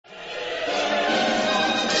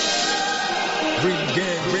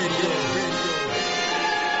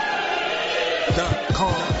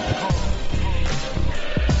RingGangRadio.com.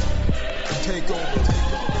 Take over.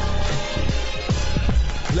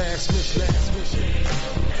 Last mission.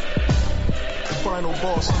 Final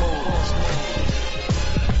boss mode.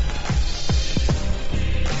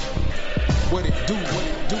 What it do?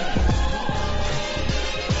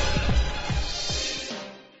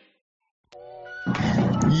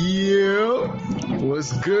 Yeah,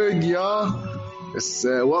 what's good, y'all?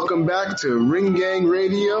 Welcome back to Ring Gang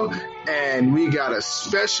Radio, and we got a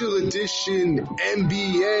special edition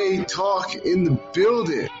NBA talk in the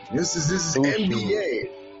building. This is NBA.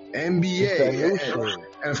 And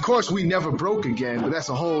of course, we never broke again, but that's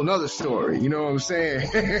a whole nother story. You know what I'm saying?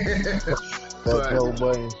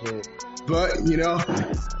 But you know,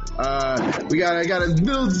 we got a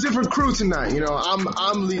little different crew tonight. You know,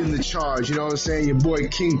 I'm leading the charge. You know what I'm saying? Your boy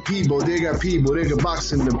King P, Bodega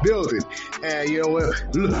Box in the building. And you know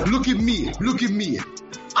what? Look at me.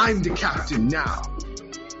 I'm the captain now.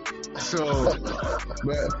 So,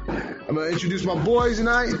 but I'm gonna introduce my boys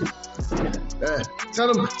tonight.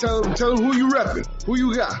 Tell them who you repping. Who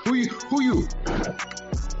you got? Who you?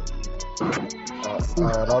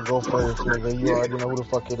 Alright, I'll go first, nigga. You already know who the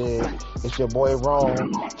fuck it is. It's your boy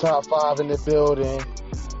Rome, top 5 in the building.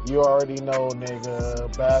 You already know, nigga.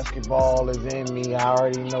 Basketball is in me. I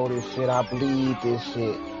already know this shit. I bleed this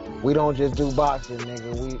shit. We don't just do boxing,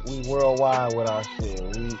 nigga. We worldwide with our shit.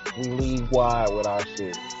 We league wide with our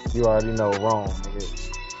shit. You already know, Rome, nigga.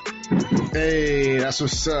 Hey, that's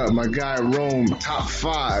what's up, my guy Rome, top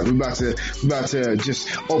 5. We about to just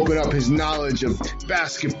open up his knowledge of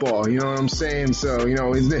basketball. You know what I'm saying? So you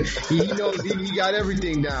know he knows he got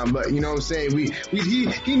everything down. But you know what I'm saying?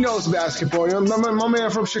 He knows basketball. You know, my man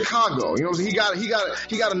from Chicago. You know what I'm saying?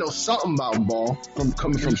 He got to know something about ball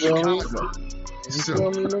coming from Chicago.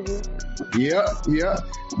 So, yeah.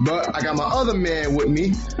 But I got my other man with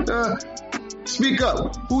me. Speak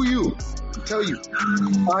up. Who you? Tell you.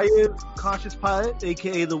 I am Conscious Pilot,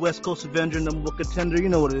 aka the West Coast Avenger, number one contender. You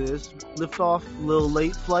know what it is. Lift off, a little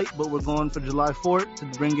late flight, but we're going for July 4th to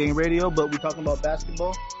Ring Gang Radio. But we're talking about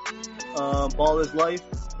basketball. Ball is life.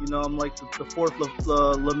 You know, I'm like the fourth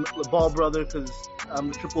ball brother because I'm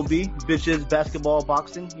the triple B. Bitches, basketball,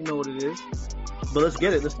 boxing. You know what it is. But let's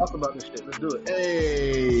get it. Let's talk about this shit. Let's do it.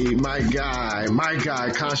 Hey, my guy,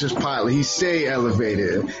 Conscious Pilot. He stay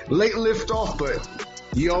elevated. Late lift off, but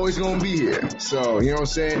you always gonna be here. So, you know what I'm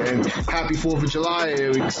saying? And happy 4th of July.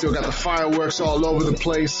 We still got the fireworks all over the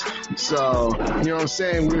place. So, you know what I'm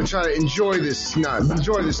saying? We're gonna try to enjoy this night.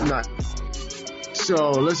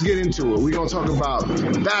 So, let's get into it. We're gonna talk about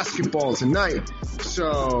basketball tonight.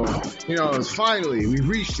 So, you know, finally, we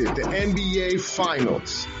reached it. The NBA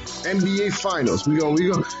Finals. We gonna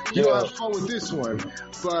have fun with this one.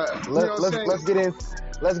 But, let's get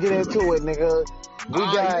into it, nigga.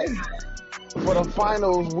 For the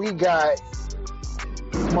finals, we got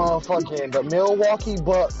motherfucking the Milwaukee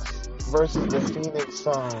Bucks versus the Phoenix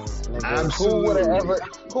Suns. Nigga. Absolutely.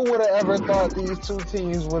 Who would have ever thought these two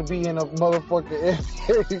teams would be in a motherfucking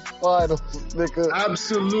NBA Finals, nigga?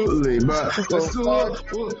 Absolutely, but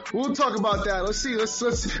we'll talk about that.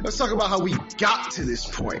 Let's talk about how we got to this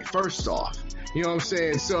point. First off. You know what I'm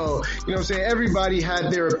saying? So, you know what I'm saying? Everybody had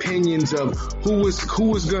their opinions of who was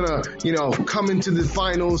gonna, you know, come into the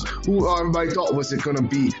finals. Who everybody thought was it gonna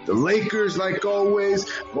be the Lakers like always?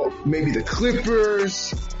 Well, maybe the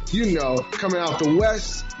Clippers, you know, coming out the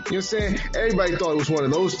West. You know what I'm saying? Everybody thought it was one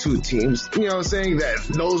of those two teams. You know what I'm saying? That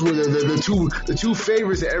those were the two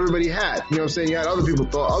favorites that everybody had. You know what I'm saying? You had other people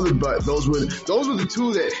but those were the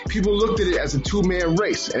two that people looked at it as a 2-man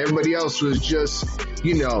race, and everybody else was just,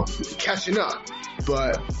 you know, catching up.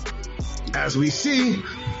 But as we see,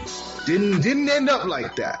 didn't end up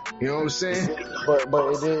like that. You know what I'm saying? But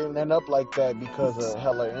it didn't end up like that because of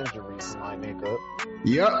hella injuries, my nigga.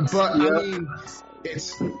 Yeah, but I mean,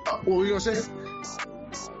 it's what were you gonna say?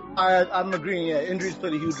 I'm agreeing. Yeah, injuries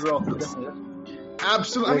played a huge role. Definitely.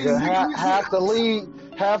 Absolutely. Nigga, I mean,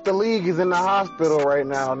 half the league is in the hospital right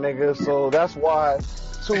now, nigga. So that's why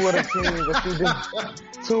two of the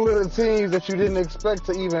teams that you didn't expect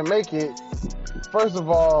to even make it. First of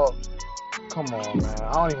all, come on, man.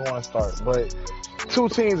 I don't even want to start, but two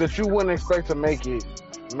teams that you wouldn't expect to make it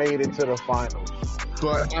made it to the finals.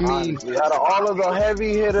 But I mean, out of all of the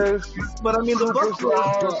heavy hitters, but I mean, the Bucks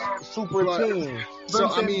super teams. So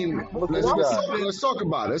I mean, let's talk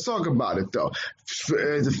about it. Let's talk about it though.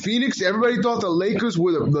 The Phoenix, everybody thought the Lakers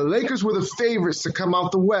were the favorites to come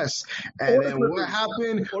out the West, and then what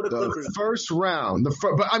happened? The first round.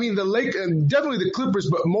 But I mean, the definitely the Clippers,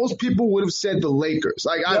 but most people would have said the Lakers.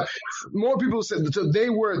 More people said they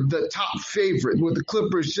were the top favorite, with the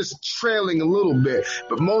Clippers just trailing a little bit.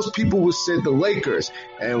 But most people would have said the Lakers.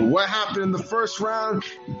 And what happened in the first round?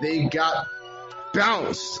 They got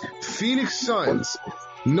bounced. Phoenix Suns.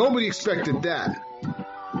 Nobody expected that.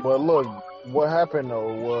 But look, what happened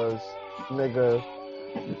though was, nigga,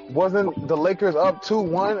 wasn't the Lakers up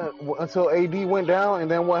 2-1 until AD went down,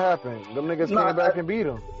 and then what happened? Them niggas came back and beat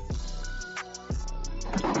them.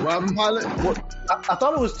 Robin Pilot? I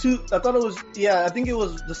thought it was I think it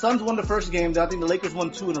was the Suns won the first game, then I think the Lakers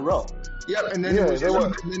won 2 in a row. Yep, and then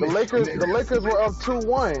the Lakers were up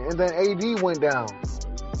 2-1, and then AD went down.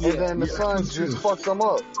 And then the Suns just fucked them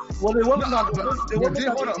up. Well, they wasn't on.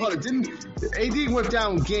 Hold on. Didn't AD went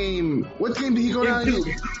down game? What game did he go down?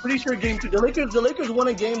 Pretty sure game 2. The Lakers won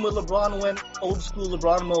a game where LeBron went old school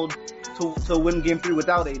LeBron mode to win game 3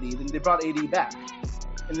 without AD. Then they brought AD back,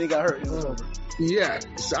 and they got hurt. And it was over. Yeah,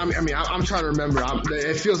 so, I mean, I'm trying to remember.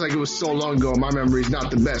 It feels like it was so long ago. My memory is not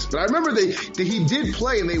the best, but I remember he did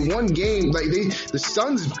play and they won game. Like the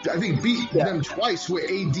Suns, I think, beat them twice with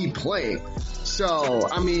AD playing. So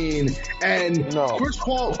I mean, and Chris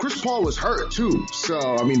Paul was hurt too. So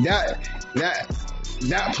I mean that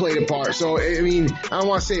played a part. So I mean, I don't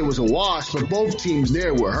want to say it was a wash, but both teams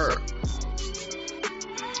there were hurt.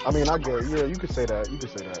 I mean, I get it. Yeah, you could say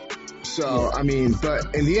that. So, I mean,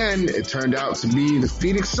 but in the end, it turned out to be the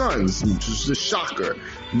Phoenix Suns, which was a shocker.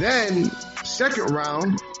 Then, second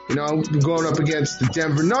round, going up against the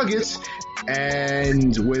Denver Nuggets,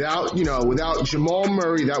 and without Jamal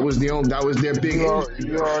Murray, that was their big.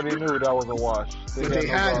 You already knew that was a wash. They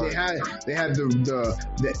had the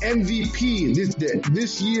MVP,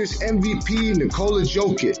 this year's MVP, Nikola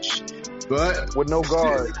Jokic, but with no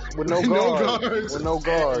guards.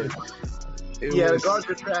 The guards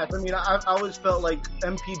are trash. I mean, I always felt like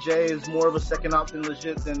MPJ is more of a second option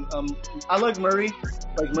legit than I like Murray.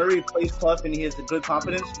 Like Murray plays tough and he has a good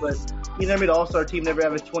confidence, but he never made an All-Star team, never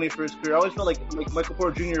averaged 20 for his career. I always felt like Michael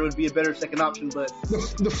Porter Jr. would be a better second option, but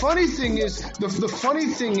the funny thing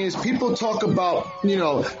is people talk about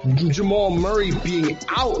Jamal Murray being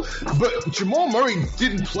out, but Jamal Murray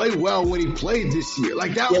didn't play well when he played this year.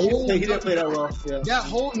 Like that he didn't play that well. Yeah. That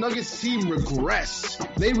whole Nuggets team regressed.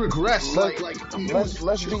 They regressed.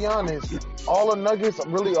 Let's be honest. All the Nuggets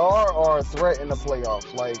really are a threat in the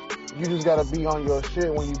playoffs. Like, you just gotta be on your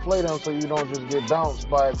shit when you play them, so you don't just get bounced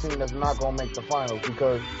by a team that's not gonna make the finals.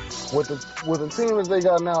 Because with the team as they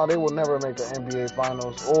got now, they will never make the NBA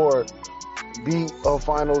Finals or beat a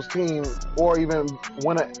Finals team or even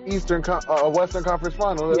win a Western Conference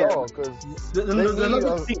Final at all. Because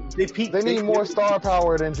they need more star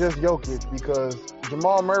power than just Jokic. Because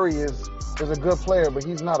Jamal Murray is a good player, but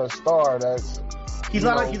he's not a star. He's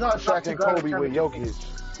not Shaq and Kobe with Jokic.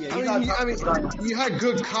 Yeah, you had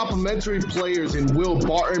good complementary players in Will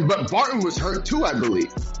Barton, but Barton was hurt too, I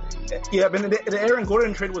believe. Yeah, but the Aaron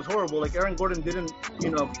Gordon trade was horrible. Like Aaron Gordon didn't,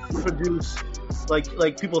 produce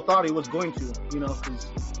like people thought he was going to.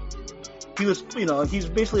 Because he was, he's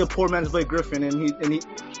basically a poor man's Blake Griffin, and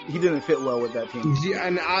he didn't fit well with that team. Yeah,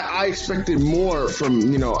 and I expected more from,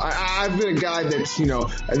 I've been a guy that's,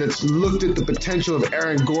 that's looked at the potential of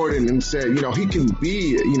Aaron Gordon and said, he can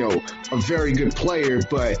be, a very good player,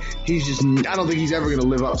 but I don't think he's ever going to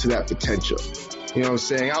live up to that potential. You know what I'm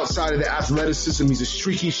saying? Outside of the athleticism, he's a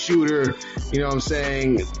streaky shooter. You know what I'm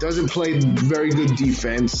saying? Doesn't play very good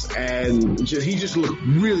defense, and he just looked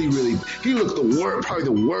really, really. He looked probably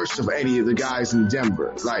the worst of any of the guys in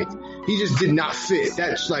Denver. Like he just did not fit.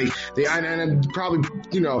 That's like and probably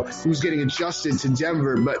he was getting adjusted to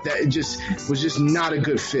Denver, but that was just not a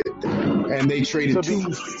good fit. And they traded to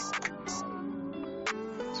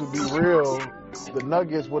be real, the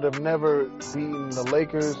Nuggets would have never beaten the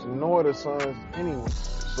Lakers nor the Suns anyway.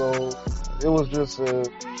 So it was just a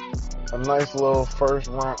nice little first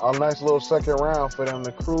round, a nice little second round for them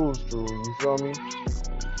to cruise through. You feel me?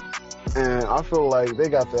 And I feel like they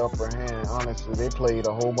got the upper hand. Honestly, they played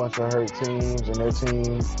a whole bunch of hurt teams, and their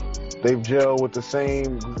team, they've gelled with the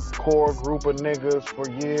same core group of niggas for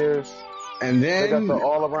years. And then they got the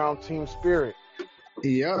all-around team spirit.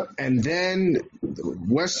 Yep, and then the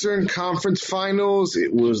Western Conference Finals,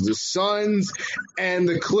 it was the Suns and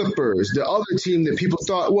the Clippers, the other team that people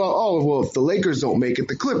thought, if the Lakers don't make it,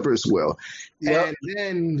 the Clippers will. Yep. And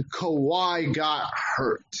then Kawhi got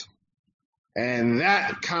hurt. And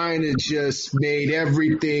that kind of just made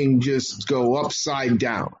everything just go upside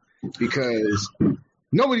down. because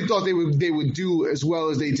nobody thought they would do as well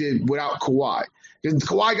as they did without Kawhi. Because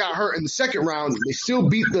Kawhi got hurt in the second round, they still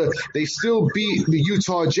beat the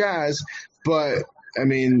Utah Jazz, but I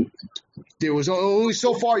mean, there was only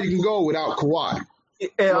so far you can go without Kawhi.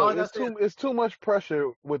 It's too much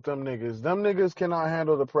pressure with them niggas. Them niggas cannot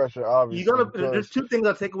handle the pressure, obviously. There's two things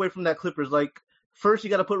I take away from that Clippers. Like, first, you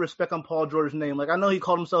got to put respect on Paul George's name. Like, I know he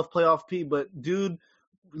called himself Playoff P, but dude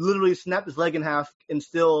literally snapped his leg in half and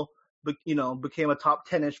still, became a top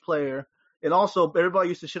 10-ish player. And also, everybody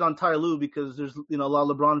used to shit on Ty Lue because there's, a lot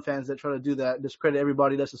of LeBron fans that try to do that, discredit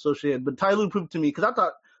everybody that's associated. But Ty Lue proved to me, because I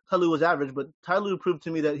thought Ty Lue was average, but Ty Lue proved to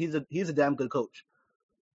me that he's a damn good coach.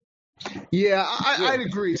 Yeah, I'd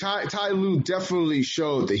agree. Ty Lue definitely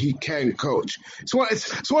showed that he can coach.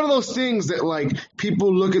 It's one of those things that like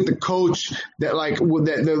people look at the coach that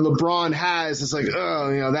LeBron has. It's like,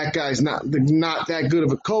 oh, that guy's not that good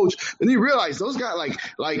of a coach. And you realize those guys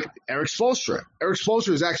like Eric Spoelstra. Eric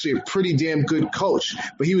Spoelstra is actually a pretty damn good coach,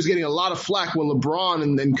 but he was getting a lot of flack when LeBron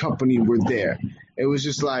and company were there. It was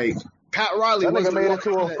just like Pat Riley. That nigga made it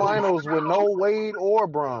to a finals with no Wade or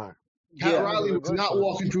Bron. Pat Riley was not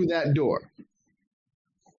walking through that door.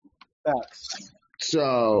 Facts.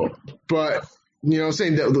 So, but I'm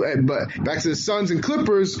saying that. But back to the Suns and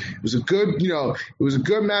Clippers, it was a good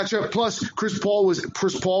matchup. Plus, Chris Paul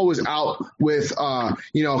was out with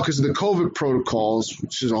because of the COVID protocols,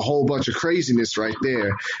 which is a whole bunch of craziness right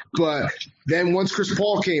there. But then once Chris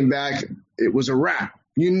Paul came back, it was a wrap.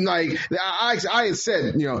 I had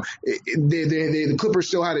said, the Clippers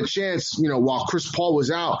still had a chance, while Chris Paul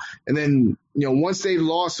was out. And then, once they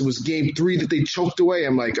lost, it was game 3 that they choked away.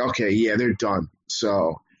 I'm like, okay, yeah, they're done.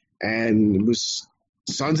 So, and it was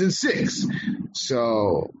Suns in 6.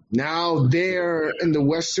 So now they're in the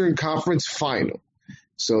Western Conference Final.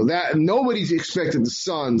 So that nobody's expected the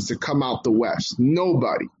Suns to come out the West.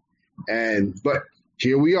 Nobody. But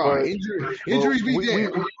here we are. Injuries be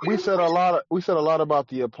there. We said a lot about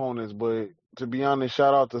the opponents, but to be honest,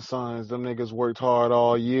 shout out to Suns. Them niggas worked hard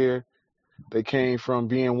all year. They came from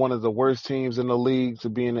being one of the worst teams in the league to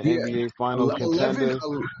being an NBA Finals contender.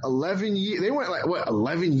 11 years. They went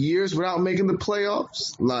 11 years without making the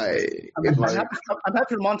playoffs. I'm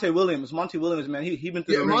happy for Monty Williams. Monty Williams, man, he been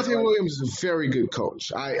through. Yeah, Monty Williams is a very good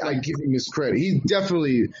coach. I give him his credit. He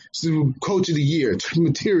definitely is the coach of the year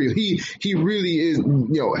material. He really is.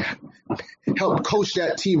 Helped coach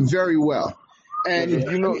that team very well. And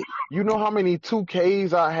you know how many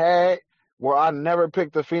 2Ks I had where I never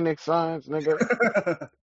picked the Phoenix Suns, nigga?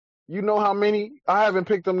 You know how many? I haven't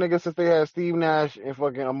picked them niggas since they had Steve Nash and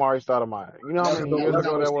fucking Amari Stoudemire. You know how many years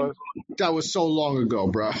ago that was? That was so long ago,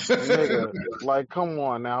 bro. Nigga, like, come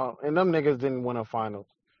on now. And them niggas didn't win a finals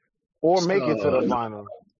or make it to the finals.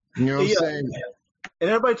 You know what I'm saying? And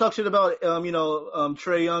everybody talks shit about,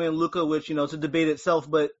 Trae Young and Luka, which, it's a debate itself.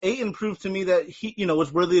 But Ayton proved to me that he,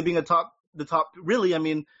 was worthy of being the top. Really, I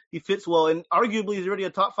mean, he fits well, and arguably he's already a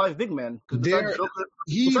top 5 big man.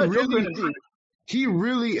 He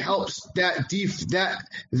really helps that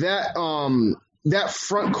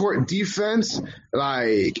front court defense.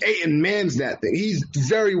 Like Ayton mans that thing. He's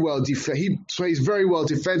very well he plays very well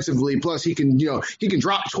defensively. Plus, he can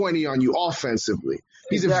drop 20 on you offensively.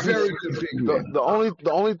 He's a very good big man. The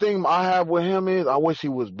only thing I have with him is I wish he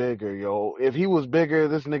was bigger, yo. If he was bigger,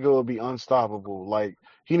 this nigga would be unstoppable. Like,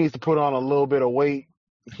 he needs to put on a little bit of weight,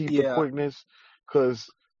 keep the quickness, because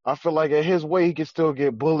I feel like at his weight he can still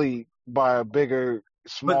get bullied by a bigger,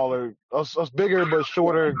 smaller, bigger but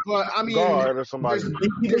shorter guard or somebody.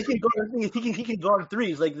 He can guard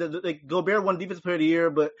threes. Like Gobert won Defensive Player of the Year,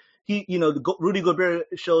 but Rudy Gobert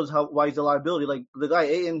shows why he's a liability. Like the guy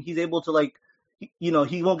Ayton, he's able to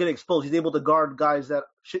he won't get exposed. He's able to guard guys that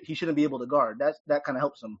he shouldn't be able to guard. That kind of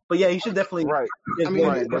helps him. But yeah, he should definitely. Right.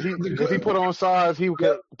 But if he put on size, he would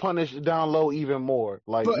get punished down low even more.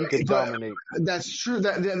 Like, he could dominate. That's true.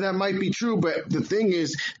 That might be true. But the thing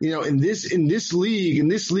is, in this league,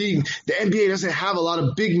 the NBA doesn't have a lot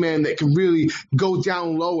of big men that can really go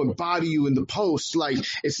down low and body you in the post. Like,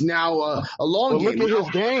 it's now a long game. Look at his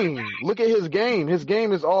game. Look at his game. His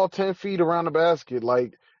game is all 10 feet around the basket.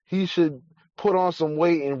 Like, he should put on some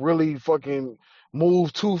weight and really fucking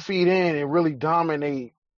move 2 feet in and really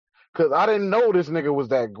dominate. Cause I didn't know this nigga was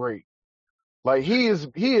that great. Like, he was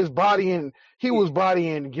bodying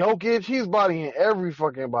Jokic. He's bodying every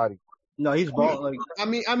fucking body. No, he's balling. I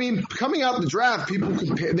mean, coming out the draft, people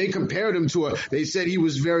compared him to they said he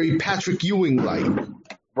was very Patrick Ewing like. Right.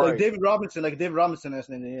 Like David Robinson, that's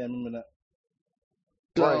name. Yeah, I remember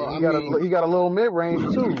that. Right. He got a little mid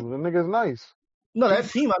range too. The nigga's nice. No, that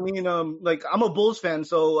team. I mean, like I'm a Bulls fan,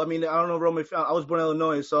 so I mean, I don't know Roman. I was born in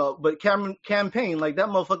Illinois, so but Campaign, like that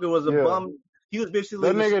motherfucker was a bum. He was basically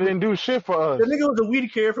that nigga didn't do shit for us. The nigga was a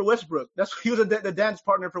weed carrier for Westbrook. He was the dance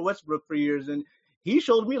partner for Westbrook for years, and he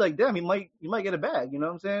showed me like, damn, he might get a bag. You know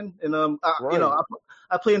what I'm saying? And Right. you know,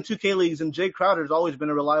 I play in 2K leagues, and Jay Crowder's always been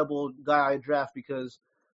a reliable guy I draft because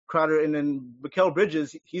Crowder, and then Mikal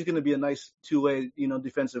Bridges, he's going to be a nice two-way, you know,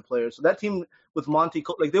 defensive player. So that team with Monty,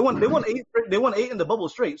 like they won 8 in the bubble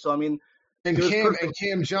straight. So I mean, And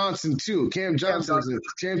Cam Johnson too. Cam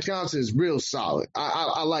Johnson is real solid.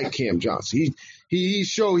 I like Cam Johnson. He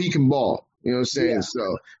showed he can ball. You know what I'm saying? Yeah.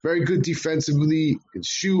 So very good defensively, can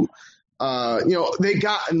shoot. You know,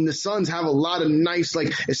 and the Suns have a lot of nice,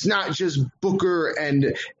 like, it's not just Booker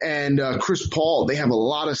and Chris Paul. They have a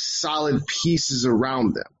lot of solid pieces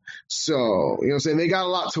around them. So, you know what I'm saying? They got a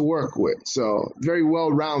lot to work with. So very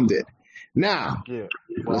well rounded. Now,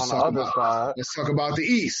 let's talk about the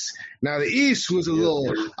East. Now, the East was a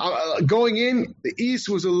little going in. The East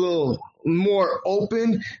was a little more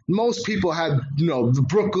open. Most people had, you know, the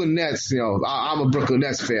Brooklyn Nets. You know, I'm a Brooklyn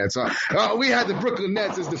Nets fan, so we had the Brooklyn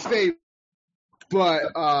Nets as the favorite. But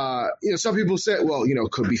you know, some people said, well, you know,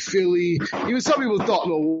 could be Philly. Even some people thought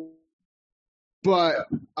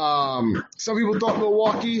some people thought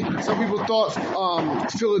Milwaukee. Some people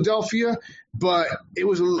thought Philadelphia. But it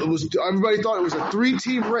was everybody thought it was a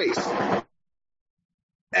 3-team race.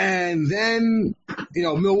 And then, you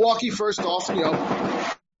know, Milwaukee, first off, you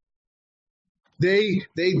know, they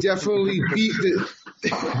definitely beat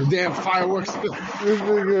the damn fireworks. This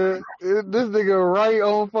nigga right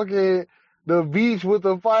on fucking the beach with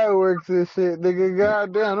the fireworks and shit, nigga.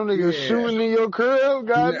 Goddamn, them niggas shooting in your crib.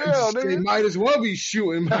 Goddamn, nigga. They might as well be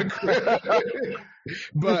shooting my crib.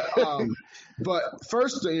 But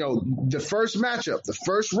first, you know, the first matchup, the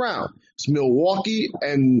first round, it's Milwaukee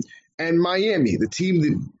and Miami, the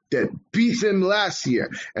team that beat them last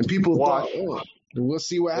year. And people thought, oh, we'll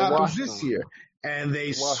see what happens this year. And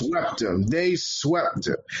they swept them. They swept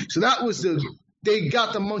them. So that was they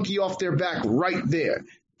got the monkey off their back right there.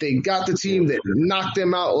 They got the team that knocked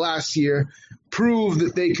them out last year, proved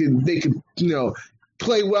that they could, you know,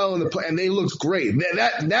 play well in the play, and they looked great. And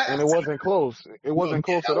it wasn't close. It wasn't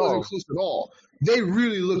close at all. It wasn't close at all. They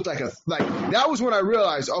really looked like that was when I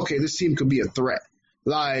realized, okay, this team could be a threat.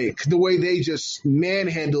 Like the way they just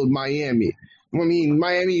manhandled Miami. I mean,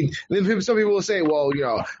 Miami. Some people will say, well, you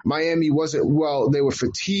know, Miami wasn't well. They were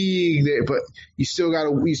fatigued, but you still got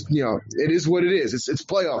to, you know, it is what it is. It's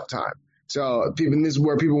playoff time. So this is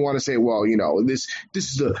where people want to say, well, you know, this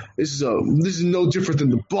is no different than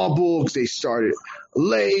the bubble because they started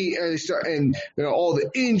late and you know all the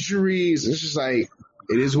injuries. It's just like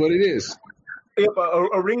it is what it is. Yeah,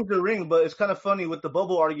 a ring's a ring, but it's kind of funny with the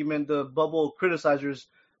bubble argument, the bubble criticizers,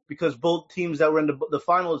 because both teams that were in the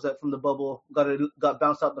finals that from the bubble got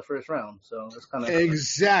bounced out in the first round. So it's kind of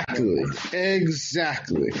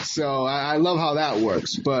exactly. So I love how that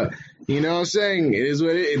works, but you know what I'm saying? It is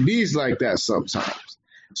what it bees like that sometimes.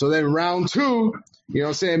 So then round 2, you know what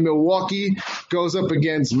I'm saying? Milwaukee goes up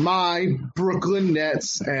against my Brooklyn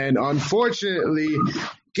Nets, and unfortunately,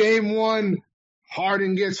 game 1,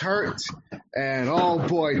 Harden gets hurt, and oh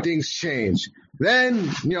boy, things change. Then,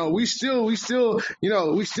 you know, we still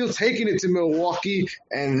taking it to Milwaukee,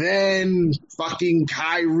 and then fucking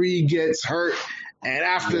Kyrie gets hurt. And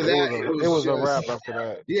after that, it was a wrap after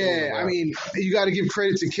that. Yeah, I mean, you got to give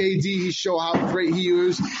credit to KD. He showed how great he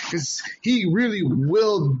is because he really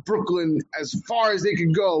willed Brooklyn as far as they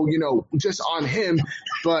could go, you know, just on him.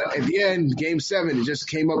 But at the end, Game 7, it just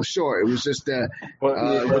came up short. It was just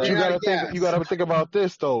but you got to think about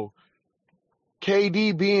this though.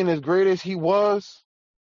 KD being as great as he was,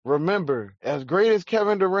 remember, as great as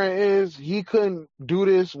Kevin Durant is, he couldn't do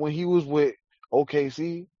this when he was with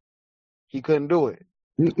OKC. He couldn't do it.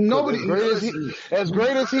 Nobody. As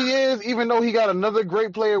great as he is, even though he got another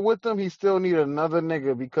great player with him, he still need another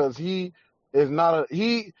nigga because he is not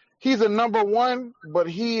he's a number 1, but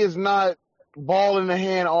he is not ball in the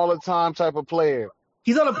hand all the time type of player.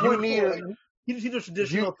 He's not a point forward. He's a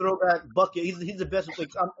traditional throwback bucket. He's the best.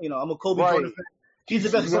 Like I'm a Kobe Jordan fan. He's the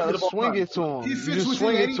best. You gotta swing it to him. He fits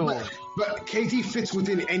within any, but KD fits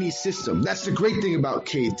within any system. That's the great thing about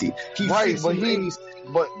KD.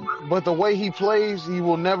 But the way he plays, he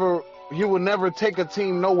will never take a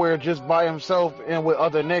team nowhere just by himself and with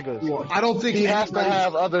other niggas. Well, I don't think he has to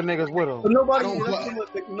have other niggas with him. But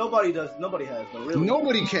nobody does. Nobody has though. Really.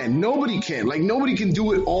 Nobody can. Like nobody can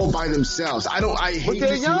do it all by themselves. I hate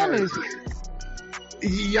this.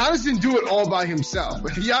 Giannis didn't do it all by himself.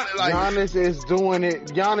 Giannis is doing it.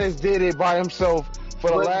 Giannis did it by himself for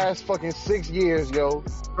the last fucking 6 years, yo.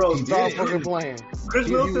 Bro, Stop fucking playing. Chris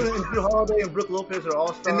Middleton and Drew Holiday and Brook Lopez are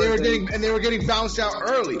all stars. And they were getting bounced out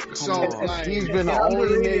early. So like, he's been the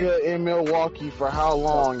only nigga in Milwaukee for how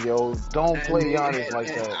long, yo? Don't play Giannis like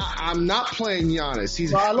that. I'm not playing Giannis.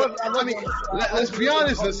 He's. Let's be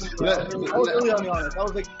honest. I was really on Giannis. I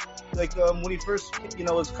was like when he first,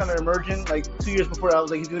 was kind of emerging, like 2 years before, I was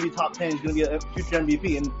like, he's gonna be top 10. He's gonna be a future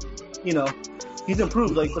MVP, and he's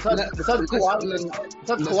improved. Like besides Kawhi,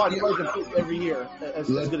 he's improved every year as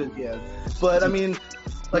good as he has. But I mean,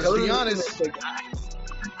 like, let's be honest.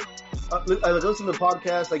 I listen to the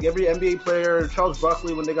podcast. Like every NBA player, Charles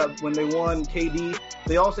Barkley, when they won, KD,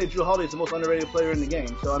 they all say Drew Holiday is the most underrated player in the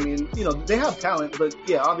game. So I mean, they have talent, but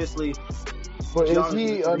yeah, obviously. But is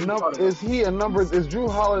Drew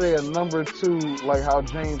Holiday a number 2 like how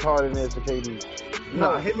James Harden is to KD?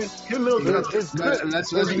 No, him Middleton.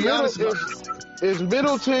 Let's be honest. Is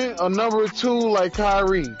Middleton a number 2 like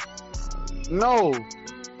Kyrie? No,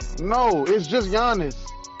 it's just Giannis.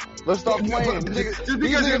 Let's stop playing. Just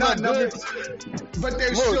because they're not good, but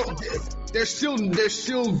they're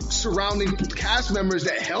still surrounding cast members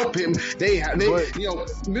that help him.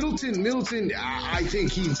 Middleton. I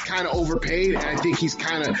think he's kind of overpaid, and I think he's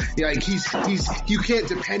kind of like he's you can't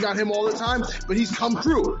depend on him all the time, but he's come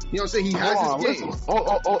through. He has his game.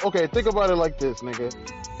 Okay. Think about it like this, nigga.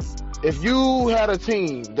 If you had a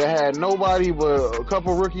team that had nobody but a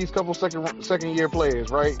couple rookies, couple second year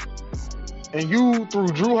players, right? And you threw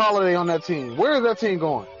Drew Holiday on that team, where is that team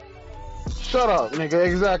going? Shut up, nigga.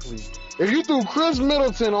 Exactly. If you threw Chris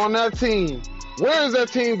Middleton on that team, where is that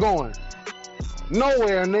team going?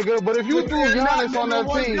 Nowhere, nigga. But if you threw Giannis on that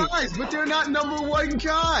team, but they're not number 1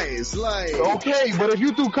 guys. Like, okay, but if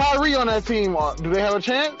you threw Kyrie on that team, do they have a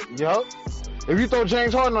chance? Yup. If you throw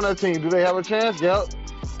James Harden on that team, do they have a chance? Yup.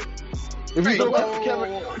 If you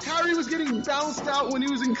Kyrie was getting bounced out when he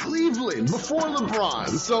was in Cleveland before LeBron,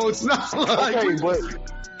 so it's not like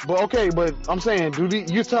but I'm saying,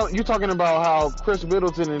 you talking about how Chris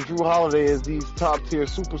Middleton and Drew Holiday is these top tier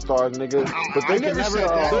superstars, nigga. But they can never.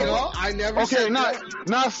 I never said that.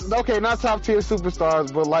 Not top tier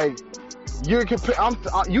superstars, but like you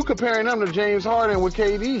comparing them to James Harden with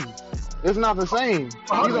KD. It's not the same.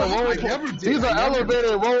 These are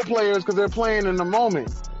elevated role players because they're playing in the moment.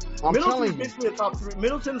 Middleton's basically a top 3.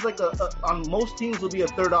 Middleton's like on most teams will be a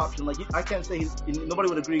third option. Like I can't say nobody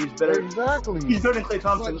would agree he's better. Exactly. He's better than Klay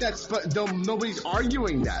Thompson. Nobody's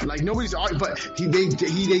arguing that. Like nobody's arguing, but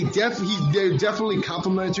they're definitely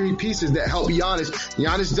complementary pieces that help Giannis.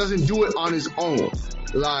 Giannis doesn't do it on his own.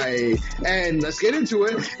 And let's get into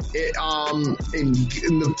it. In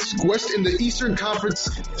the Eastern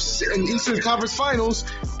Conference Finals,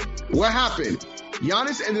 what happened?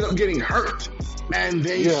 Giannis ended up getting hurt. And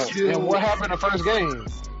and what happened the first game?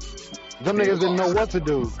 Them niggas didn't know what to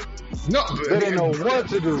do. No, they didn't know what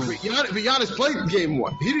to do. But Giannis played game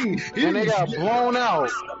 1. He didn't. And they got blown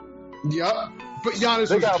out. Yeah, but Giannis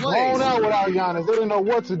they got blown out without Giannis. They didn't know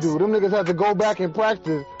what to do. Them niggas had to go back and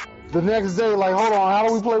practice the next day. Like, hold on, how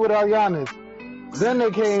do we play without Giannis? Then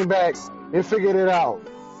they came back and figured it out.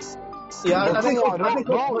 Yeah, I think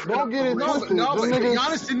don't get it twisted. No, but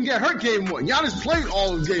Giannis didn't get hurt game 1. Giannis played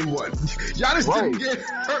all of game 1. Giannis didn't get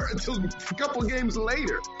hurt until a couple games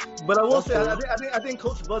later. But I will say, I think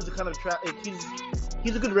Coach Bud's a kind of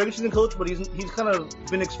he's a good regular season coach, but he's kind of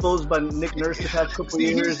been exposed by Nick Nurse the past couple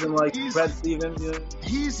years and like Brad Stevens. You know?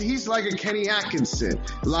 He's like a Kenny Atkinson.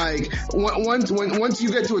 Like once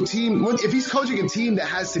you get to a team, if he's coaching a team that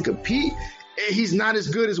has to compete, he's not as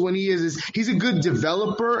good as when he's a good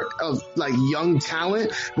developer of like young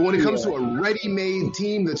talent, but when it comes to a ready-made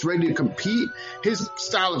team that's ready to compete, his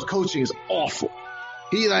style of coaching is awful.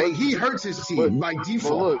 He hurts his team by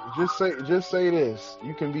default. But look, just say this.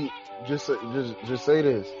 You can be just say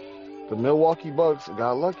this. The Milwaukee Bucks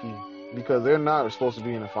got lucky because they're not supposed to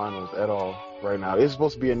be in the finals at all right now. It's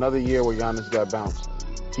supposed to be another year where Giannis got bounced.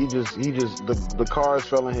 The cards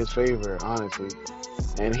fell in his favor, honestly.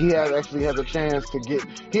 And he actually has a chance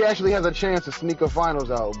to sneak a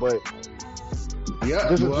finals out, but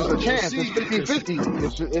this is just a chance. It's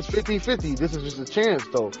 50-50. It's 50-50. This is just a chance,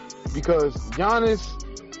 though, because Giannis,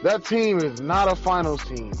 that team is not a finals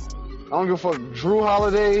team. I don't give a fuck Drew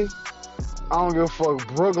Holiday. I don't give a fuck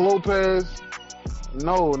Brook Lopez.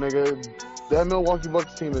 No, nigga. That Milwaukee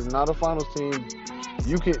Bucks team is not a finals team.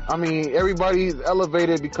 Everybody's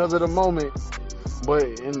elevated because of the moment. But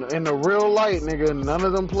in the real light, nigga, none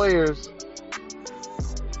of them players.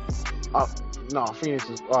 Phoenix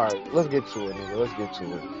is alright. Let's get to it, nigga.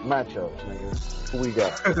 Matchups, nigga. Who we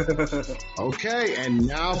got? Okay, and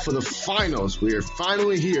now for the finals. We are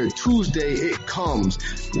finally here. Tuesday it comes.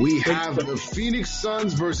 We have the Phoenix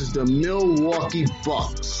Suns versus the Milwaukee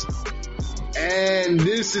Bucks. And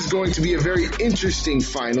this is going to be a very interesting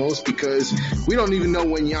finals because we don't even know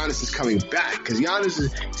when Giannis is coming back, because Giannis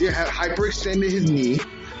is hyperextended his knee.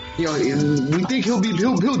 You know, we think he'll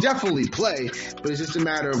definitely play, but it's just a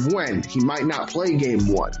matter of when. He might not play game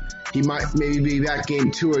 1. He might maybe be back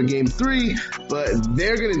game 2 or game 3, but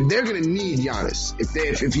they're gonna need Giannis. If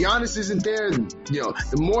Giannis isn't there, you know,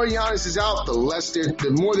 the more Giannis is out,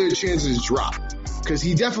 the more their chances drop, because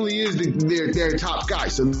he definitely is their top guy.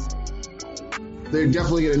 So they're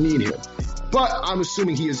definitely going to need him. But I'm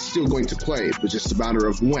assuming he is still going to play, but just a matter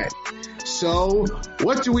of when. So,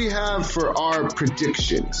 what do we have for our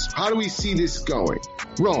predictions? How do we see this going?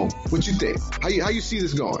 Rome, what you think? How you see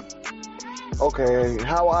this going? Okay,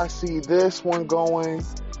 how I see this one going,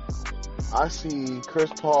 I see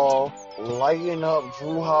Chris Paul lighting up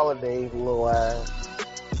Drew Holiday's little ass,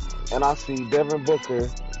 and I see Devin Booker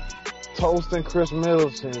toasting Chris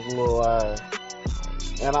Middleton's little ass.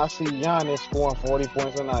 And I see Giannis scoring 40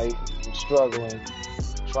 points a night, struggling,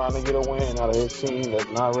 trying to get a win out of his team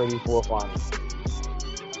that's not ready for a final.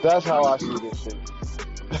 That's how I see this shit.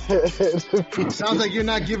 Sounds like you're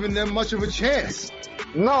not giving them much of a chance.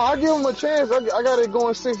 No, I give them a chance. I got it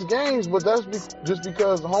going 6 games, but that's just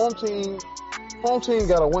because the home team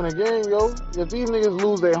got to win a game, yo. If these niggas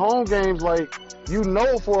lose their home games, like, you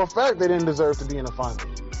know for a fact they didn't deserve to be in the final.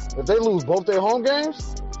 If they lose both their home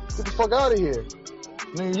games, get the fuck out of here.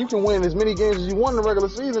 I mean, you can win as many games as you want in the regular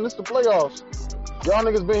season. It's the playoffs. Y'all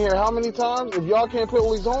niggas been here how many times? If y'all can't put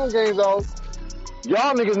all these home games out,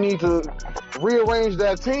 y'all niggas need to rearrange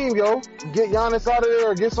that team, yo. Get Giannis out of there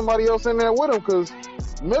or get somebody else in there with him, because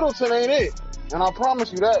Middleton ain't it. And I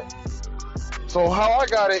promise you that. So how I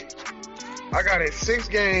got it 6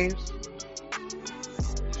 games.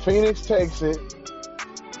 Phoenix takes it.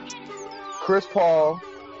 Chris Paul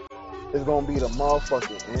is going to be the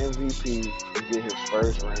motherfucking MVP to get his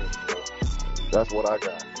first ring. That's what I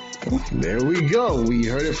got. There we go. We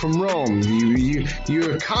heard it from Rome.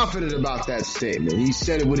 You're confident about that statement. He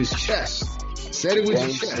said it with his chest.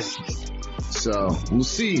 So we'll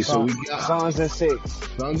see. So we got Suns in 6.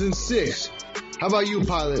 Suns in 6. How about you,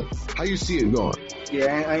 Pilot? How you see it going?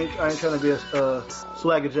 Yeah, I ain't trying to be a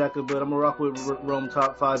swagger jacker, but I'm gonna rock with Rome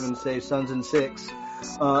top 5 and say Suns in 6.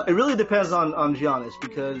 It really depends on Giannis,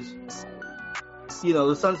 because, you know,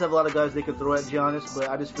 the Suns have a lot of guys they can throw at Giannis, but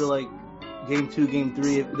I just feel like game 2, game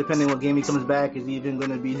 3, depending on what game he comes back, is he going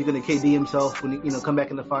to KD himself when he, you know, come back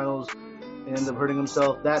in the finals and end up hurting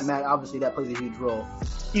himself? That obviously that plays a huge role.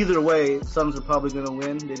 Either way, Suns are probably going to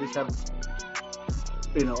win. They just have,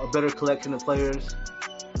 you know, a better collection of players,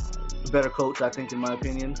 a better coach, I think, in my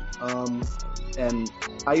opinion. And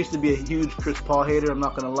I used to be a huge Chris Paul hater. I'm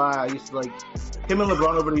not going to lie. I used to like him and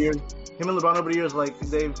LeBron over the years. Like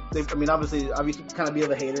they've. I mean, obviously, I used to kind of be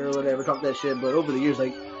a hater or whatever, talk that shit. But over the years,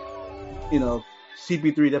 like, you know,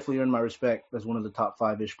 CP3 definitely earned my respect as one of the top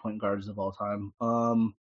 5-ish point guards of all time.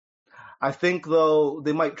 I think though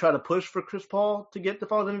they might try to push for Chris Paul to get the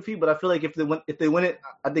Finals MVP, but I feel like if they win it,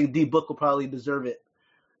 I think D Book will probably deserve it.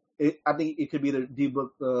 I think it could be either D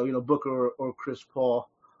Book, Booker or Chris Paul.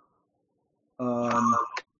 But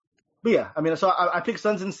yeah, I mean, so I picked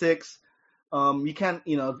Suns in 6. You can't,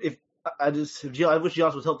 you know, I wish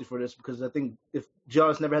Giannis was healthy for this, because I think if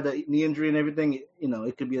Giannis never had that knee injury and everything, you know,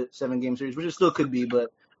 it could be a 7-game series, which it still could be,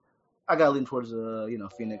 but I got to lean towards,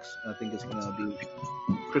 Phoenix. I think it's going to be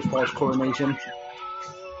Chris Paul's coronation.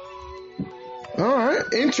 All right,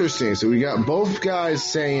 interesting. So we got both guys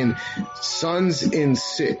saying Suns in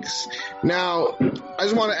 6. Now, I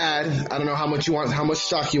just want to add, I don't know how much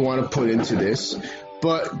stock you want to put into this,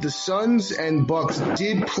 but the Suns and Bucks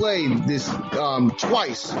did play this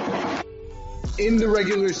twice in the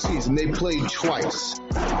regular season. They played twice.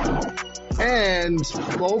 And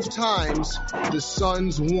both times the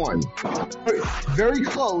Suns won. Very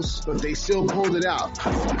close, but they still pulled it out.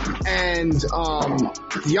 And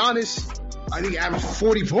Giannis, I think, averaged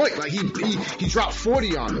 40 points. Like he dropped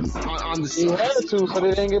 40 on them on the Suns. He had to, so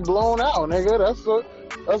they didn't get blown out, nigga. That's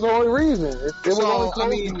the only reason. It was only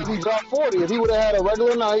close because he dropped 40. If he would have had a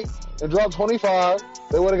regular night and dropped 25,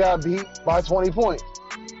 they would have got beat by 20 points.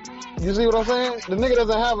 You see what I'm saying? The nigga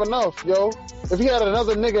doesn't have enough, yo. If he had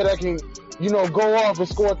another nigga that can, you know, go off and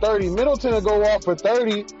score 30, Middleton will go off for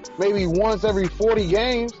 30 maybe once every 40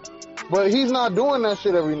 games, but he's not doing that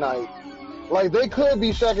shit every night. Like, they could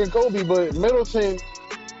be Shaq and Kobe, but Middleton,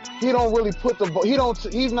 he don't really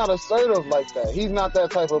he's not assertive like that. He's not that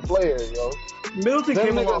type of player, yo. Middleton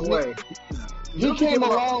came a long way. He came a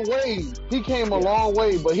long way. He came a long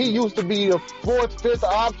way, but he used to be the fourth, fifth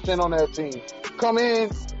option on that team. Come in,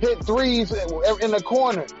 hit threes in the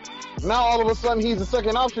corner. Now all of a sudden he's the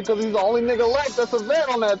second option because he's the only nigga left that's a vet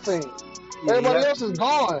on that team. Everybody else is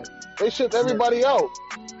gone. They shipped everybody out.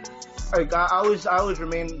 Like, I always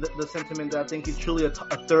remain the sentiment that I think he's truly a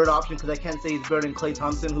third option, because I can't say he's better than Klay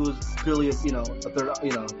Thompson, who is clearly a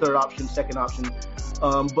third option, second option.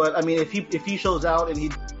 But I mean, if he shows out and he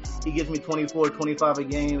gives me 24, 25 a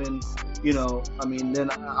game, and I mean, then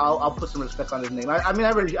I'll put some respect on his name. I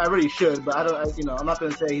really should, but I'm not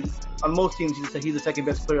going to say on most teams he's the second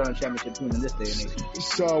best player on a championship team in this day and age.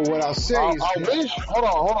 So what I'll say is, hold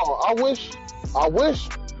on. I wish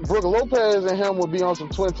Brook Lopez and him would be on some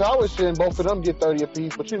Twin Towers shit and both of them get 30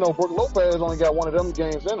 apiece, but Brook Lopez only got one of them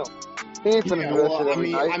games in him. He ain't finna do that shit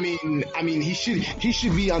every night. I mean, he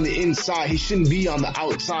should be on the inside. He shouldn't be on the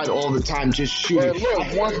outside all the time just shooting. But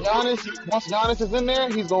look, once Giannis is in there,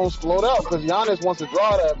 he's gonna float out because Giannis wants to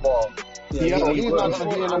draw that ball. Yeah, he's not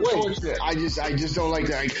gonna be in the way. I just don't like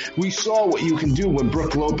that. Like, we saw what you can do when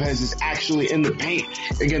Brook Lopez is actually in the paint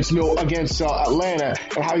against Atlanta,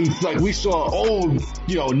 and how we saw old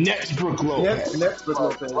Nets Brook Lopez. Nets Brook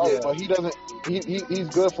Lopez, right? Yeah. But he doesn't. He's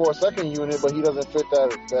good for a second unit, but he doesn't fit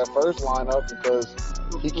that first lineup because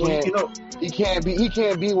he can't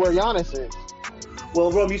be where Giannis is. Well,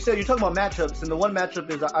 Rome, you're talking about matchups, and the one matchup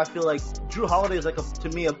is I feel like Drew Holiday is I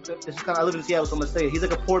live in Seattle, so I'm gonna say it. He's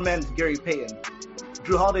like a poor man's Gary Payton.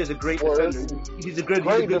 Drew Holiday is a great defender. He's a good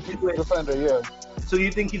defender, yeah. So you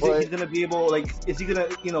think he's gonna be able, is he gonna,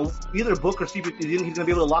 either Book or CP3? Do you think he's gonna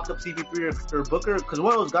be able to lock up CP3 or Booker? Because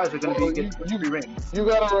one of those guys are gonna be free range. You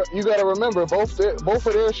gotta remember both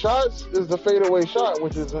of their shots is the fadeaway shot,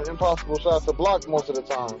 which is an impossible shot to block most of the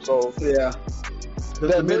time. So yeah,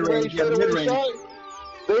 that mid-range fadeaway shot,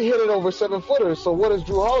 they hit it over 7-footers. So what is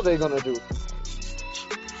Drew Holiday gonna do?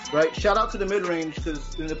 Right. Shout out to the mid-range,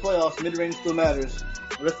 because in the playoffs, mid-range still matters.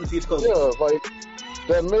 Rest in peace, Kobe. Yeah,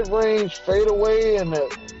 that mid-range fadeaway and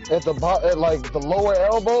at the lower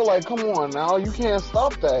elbow, come on now, you can't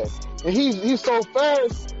stop that. And he's so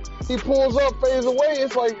fast, he pulls up, fades away.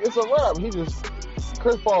 It's a wrap.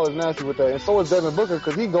 Chris Paul is nasty with that, and so is Devin Booker,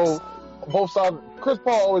 because he go both sides. Chris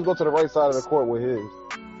Paul always go to the right side of the court with his,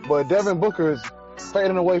 but Devin Booker is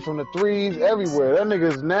fading away from the threes everywhere. That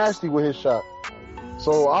nigga is nasty with his shot.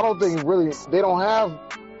 So I don't think they don't have.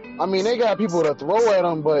 I mean, they got people to throw at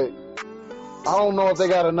them, but I don't know if they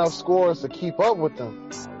got enough scores to keep up with them.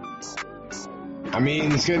 I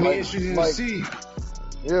mean, it's gonna be interesting to see.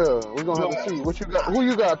 Yeah, we're gonna have to see. What you got? Who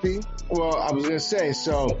you got, P? Well, I was gonna say,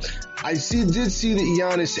 so I did see that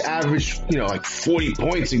Giannis averaged, 40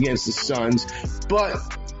 points against the Suns, but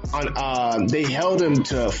they held him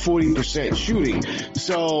to 40% shooting.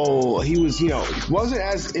 So he was, wasn't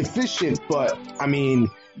as efficient, but I mean,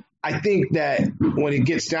 I think that when it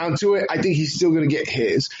gets down to it, I think he's still going to get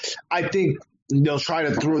his. I think they'll try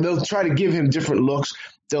to give him different looks.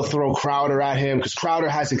 They'll throw Crowder at him because Crowder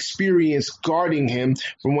has experience guarding him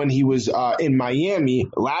from when he was in Miami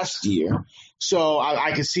last year. So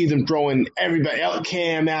I could see them throwing everybody,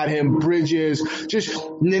 Cam at him, Bridges.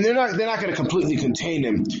 They're not going to completely contain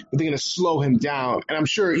him, but they're going to slow him down. And I'm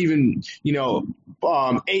sure even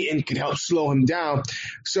Ayton could help slow him down.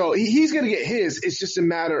 So he's going to get his. It's just a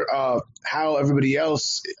matter of how everybody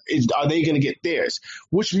else are they going to get theirs?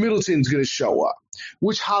 Which Middleton's going to show up?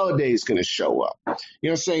 Which Holiday is going to show up? You know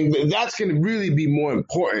what I'm saying? That's going to really be more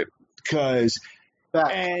important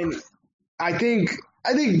and I think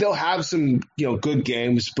they'll have some, good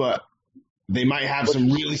games, but they might have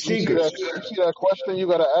some really stinkers. You see that question you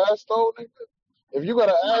got to ask, though, nigga? If you got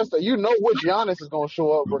to ask that, which Giannis is going to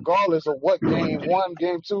show up regardless of what game 1,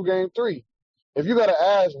 game 2, game 3. If you got to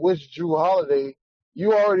ask which Drew Holiday,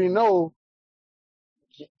 you already know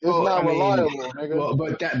it's not reliable, nigga. Well,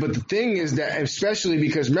 but the thing is that, especially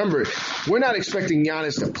because remember, we're not expecting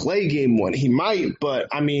Giannis to play game 1. He might, but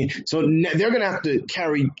I mean, so they're going to have to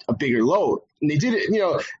carry a bigger load. And they did it,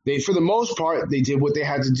 they, for the most part, they did what they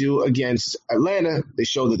had to do against Atlanta. They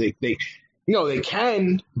showed that they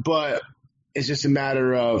can, but it's just a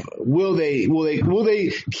matter of will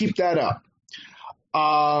they keep that up?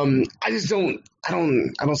 I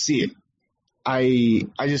don't see it.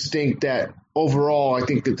 I just think that overall, I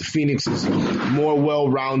think that the Phoenix is more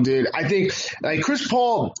well-rounded. I think, Chris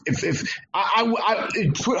Paul, if I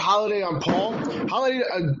put Holiday on Paul,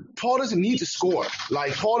 Paul doesn't need to score.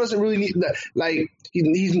 Paul doesn't really need that.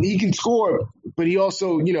 He can score, but he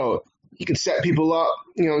also, he can set people up.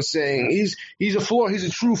 You know what I'm saying? He's a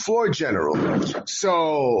true floor general.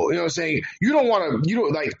 So, you know what I'm saying?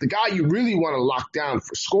 The guy you really want to lock down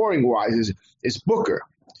for scoring wise is Booker.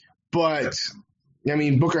 but I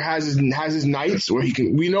mean, Booker has his nights where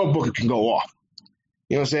we know Booker can go off.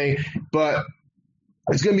 You know what I'm saying? But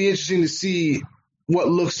it's going to be interesting to see what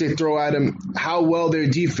looks they throw at him, how well their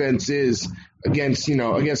defense is against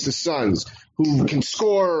the Suns, who can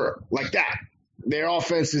score like that. Their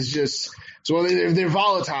offense is just, so they're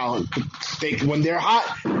volatile. When they're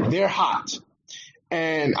hot, they're hot.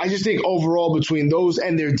 And I just think overall between those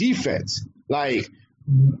and their defense, like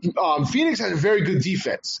Phoenix has a very good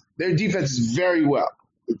defense. Their defense is very well.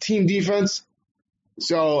 The team defense.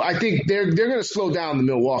 So I think they're going to slow down the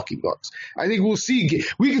Milwaukee Bucks. I think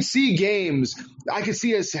we could see games. I could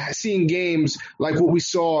see us seeing games like what we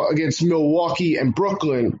saw against Milwaukee and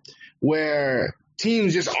Brooklyn, where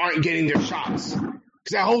teams just aren't getting their shots.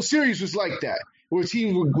 Because that whole series was like that, where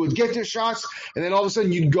teams would get their shots, and then all of a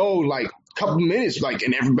sudden you'd go like a couple minutes, like,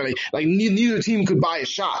 and everybody, like neither team could buy a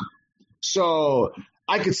shot. So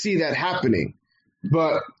I could see that happening.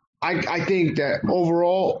 But I think that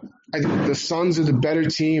overall, I think the Suns are the better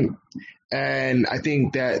team, and I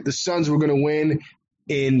think that the Suns were going to win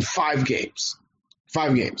in 5 games.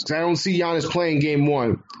 5 games. Because I don't see Giannis playing game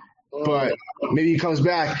 1. But maybe he comes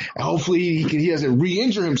back, and hopefully he doesn't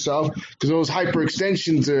re-injure himself, because those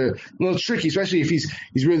hyperextensions are a little tricky, especially if he's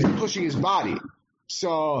really pushing his body.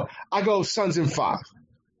 So I go Suns in 5.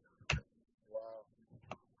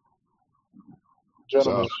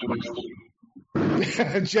 Gentlemen,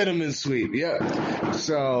 Gentleman's sweep, yeah.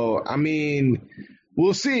 So, I mean,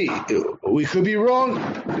 we'll see. We could be wrong.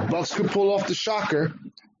 The Bucks could pull off the shocker.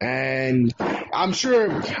 And I'm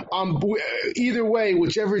sure either way,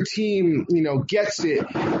 whichever team, gets it,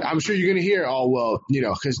 I'm sure you're going to hear, oh, well,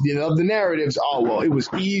 because the narratives, oh, well, it was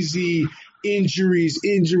easy, injuries.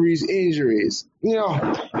 It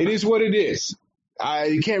is what it is.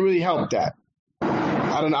 You can't really help that.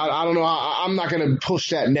 I don't know. I'm not going to push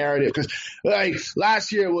that narrative, because like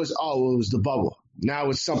last year it was the bubble. Now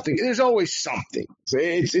it's something. There's always something. So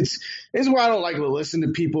it's why I don't like to listen to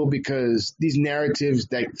people, because these narratives,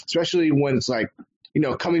 that especially when it's like,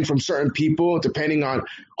 coming from certain people, depending on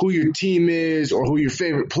who your team is or who your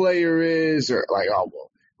favorite player is, or like, oh,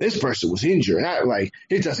 well, this person was injured. That, like,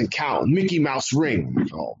 it doesn't count. Mickey Mouse ring.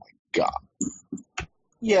 Oh my God.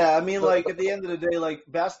 Yeah, I mean, like, at the end of the day, like,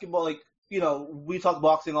 basketball, like, we talk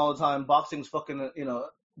boxing all the time. Boxing's fucking,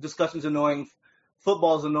 discussion's annoying.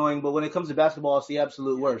 Football's annoying, but when it comes to basketball, it's the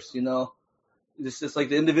absolute worst, It's just like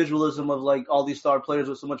the individualism of like all these star players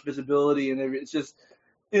with so much visibility, and it's just,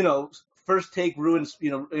 First Take ruins,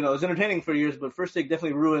 it was entertaining for years, but First Take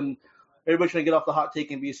definitely ruined. Everybody trying to get off the hot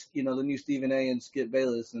take and be, the new Stephen A. and Skip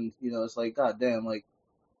Bayless, and it's like, god damn, like.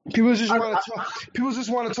 People just want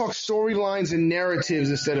to talk storylines and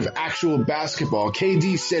narratives instead of actual basketball.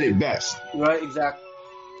 KD said it best. Right, exactly.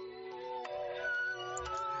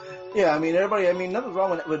 Yeah, I mean, nothing's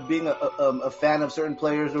wrong with being a fan of certain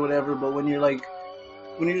players or whatever, but when you're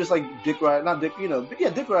just like dick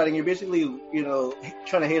riding, you're basically,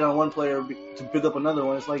 trying to hate on one player to pick up another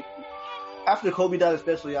one. It's like, after Kobe died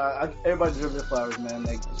especially, everybody deserves their flowers, man,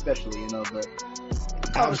 like, especially, but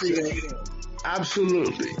obviously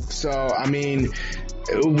Absolutely. So, I mean,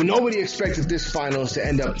 nobody expected this finals to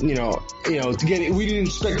end up, we didn't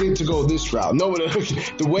expect it to go this route.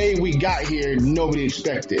 The way we got here, nobody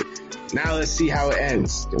expected. Now let's see how it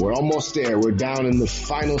ends. We're almost there. We're down in the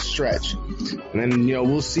final stretch. And then,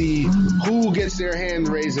 we'll see who gets their hand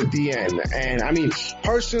raised at the end. And I mean,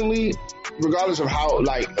 personally, regardless of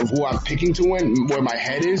of who I'm picking to win, where my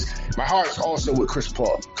head is, my heart's also with Chris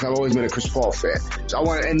Paul, because I've always been a Chris Paul fan. So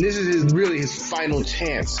and this is really his final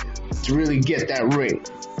chance to really get that ring.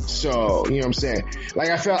 So, you know what I'm saying? Like,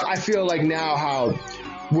 I feel like now how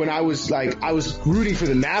when I was rooting for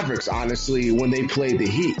the Mavericks, honestly, when they played the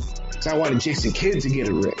Heat. So I wanted Jason Kidd to get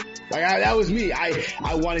a ring. Like, that was me.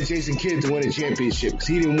 I wanted Jason Kidd to win a championship, because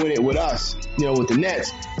he didn't win it with us, with the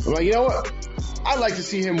Nets. I'm like, you know what? I'd like to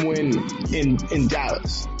see him win in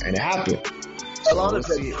Dallas, and it happened. A lot of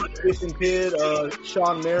Jason Kidd,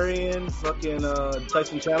 Sean Marion, fucking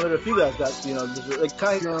Tyson Chandler, a few guys got,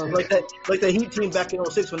 like that Heat team back in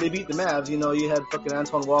 06 when they beat the Mavs. You had fucking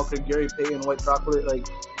Antoine Walker, Gary Payton, White Chocolate,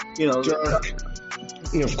 Dirk.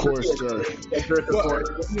 Of course, Dirk. Dirk, of course.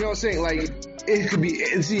 You know what I'm saying? Like, it could be.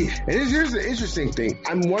 And here's the interesting thing.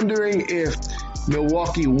 I'm wondering if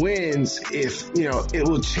Milwaukee wins, if it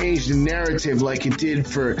will change the narrative like it did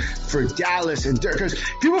for Dallas and Dirk. Because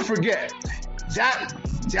people forget that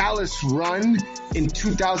Dallas run in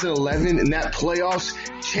 2011 and that playoffs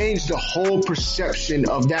changed the whole perception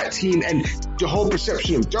of that team and the whole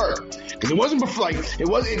perception of Dirk. Because it wasn't before,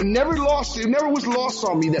 it never was lost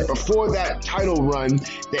on me that before that title run,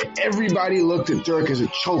 that everybody looked at Dirk as a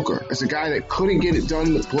choker, as a guy that couldn't get it done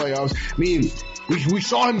in the playoffs. I mean, we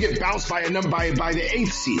saw him get bounced by the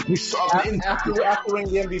 8th seed. We saw him after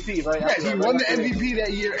winning the MVP, right? Yes, he won the MVP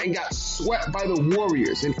that year and got swept by the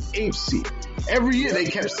Warriors in 8th seed. Every year they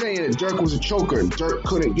kept saying that Dirk was a choker and Dirk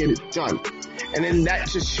couldn't get it done. And then that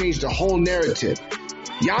just changed the whole narrative.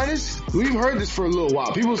 Giannis, we've heard this for a little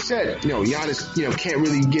while. People said, Giannis, can't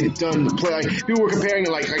really get it done in the play. Like, people were comparing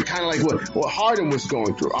it like what Harden was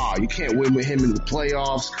going through. You can't win with him in the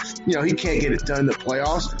playoffs. He can't get it done in the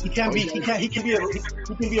playoffs. He can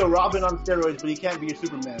be a Robin on steroids, but he can't be a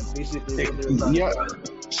Superman. Basically, yeah.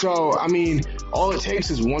 So, I mean, all it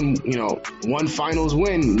takes is one finals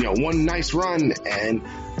win, one nice run, and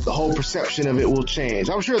the whole perception of it will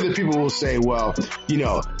change. I'm sure that people will say, well,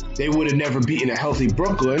 they would have never beaten a healthy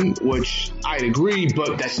Brooklyn, which I'd agree,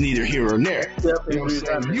 but that's neither here or there. They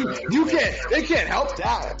can't help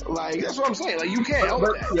that. Like, that's what I'm saying. Like, you can't help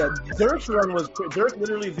that. Yeah, Dirk's run was, Dirk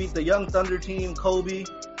literally beat the young Thunder team, Kobe,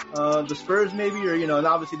 the Spurs maybe, or, and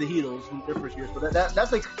obviously the Heatles in their first years. But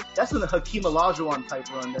that's an Hakeem Olajuwon type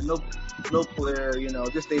run that no player,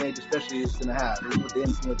 this day and age especially is going to have.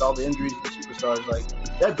 With all the injuries to the superstars, like,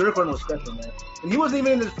 that Dirk run was special, man. And he wasn't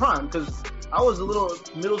even in his prime, because I was a little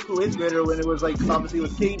middle school 8th grader when it was obviously it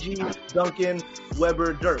was KG, Duncan,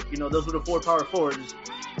 Webber, Dirk. Those were the 4 power forwards.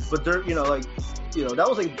 But Dirk, that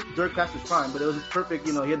was Dirk past his prime, but it was perfect,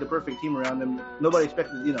 he had the perfect team around him. Nobody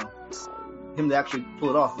expected, him to actually pull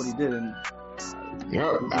it off, but he did. And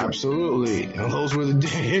yep, absolutely. And those were the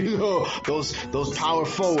those power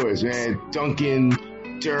forwards, man.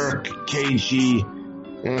 Duncan, Dirk, KG. You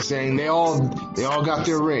know what I'm saying? They all got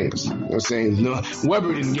their rings. You know what I'm saying? No,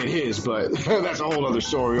 Webber didn't get his, but that's a whole other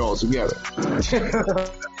story altogether.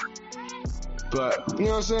 But, you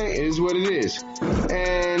know what I'm saying? It is what it is.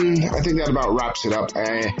 And I think that about wraps it up.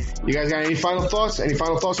 You guys got any final thoughts? Any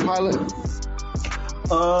final thoughts, Pilot?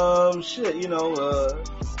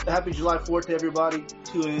 Happy July 4th to everybody.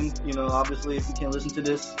 Tune in, obviously, if you can't listen to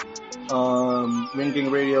this.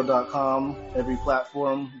 ringgangradio.com, every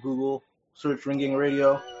platform, Google. Search Ring Gang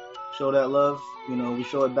Radio, show that love, we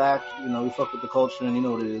show it back, we fuck with the culture, and you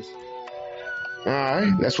know what it is.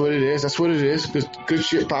 Alright, that's what it is. Good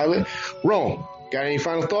shit, Pilot. Rome, got any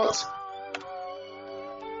final thoughts?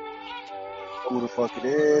 Who the fuck it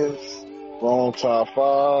is? Rome top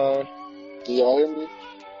 5. Can y'all hear me?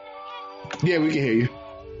 Yeah, we can hear you.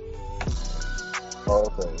 Oh,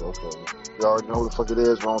 okay. You already know who the fuck it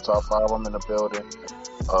is. Rome top 5, I'm in the building.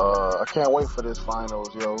 I can't wait for this finals,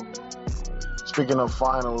 yo. Speaking of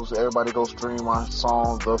finals, everybody go stream my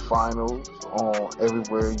song, The Finals, on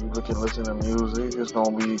everywhere you look and listen to music. It's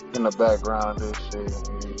gonna be in the background of this shit.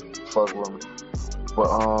 Fuck with me.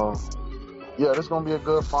 But, this is gonna be a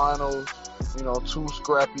good finals. 2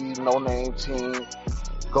 scrappy, no-name team.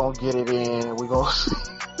 Gonna get it in. We gonna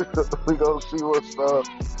see what's up.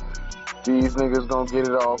 These niggas gonna get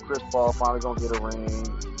it all. Chris Paul finally gonna get a ring.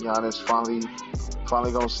 Giannis finally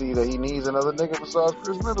gonna see that he needs another nigga besides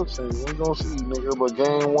Chris Middleton. We gonna see, nigga. But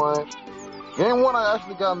game one, I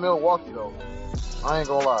actually got Milwaukee though. I ain't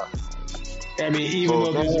gonna lie. I mean, even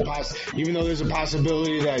though there's a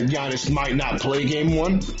possibility that Giannis might not play game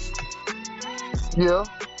 1. Yeah.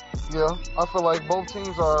 I feel like both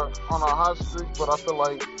teams are on a hot streak, but I feel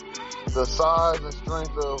like the size and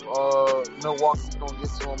strength of Milwaukee's gonna get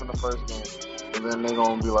to them in the first game, and then they're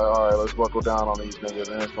gonna be like, all right, let's buckle down on these niggas,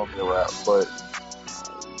 and it's gonna be a wrap. But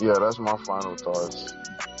yeah, that's my final thoughts.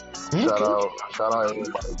 Okay. Shout out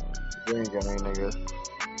everybody. Ring Gang, nigga.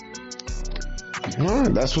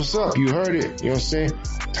 Alright, that's what's up. You heard it. You know what I'm saying?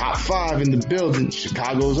 Top 5 in the building.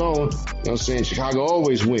 Chicago's own. You know what I'm saying? Chicago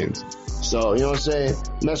always wins. So, you know what I'm saying?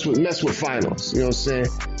 Mess with finals. You know what I'm saying?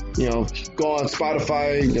 Go on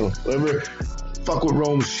Spotify, whatever. Fuck with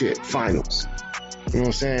Rome's shit. Finals. You know what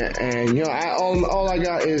I'm saying? And, all I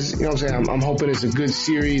got is, you know what I'm saying? I'm hoping it's a good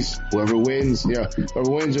series. Whoever wins, whoever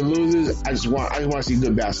wins or loses, I just want to see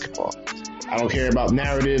good basketball. I don't care about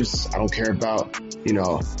narratives. I don't care about,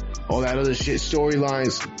 all that other shit,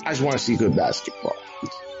 storylines. I just want to see good basketball.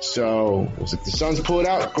 So, if the Suns pull it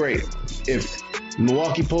out, great. If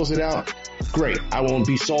Milwaukee pulls it out, great. I won't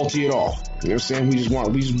be salty at all. You know what I'm saying? We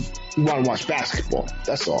want to watch basketball.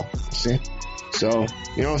 That's all. You know what I'm saying? So,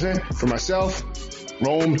 you know what I'm saying? For myself,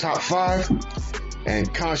 Rome top 5,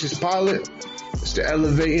 and Conscious Pilot, it's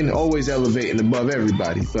the always elevating above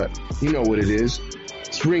everybody. But you know what it is.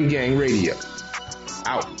 It's Ring Gang Radio.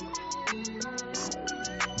 Out.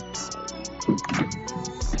 Peace.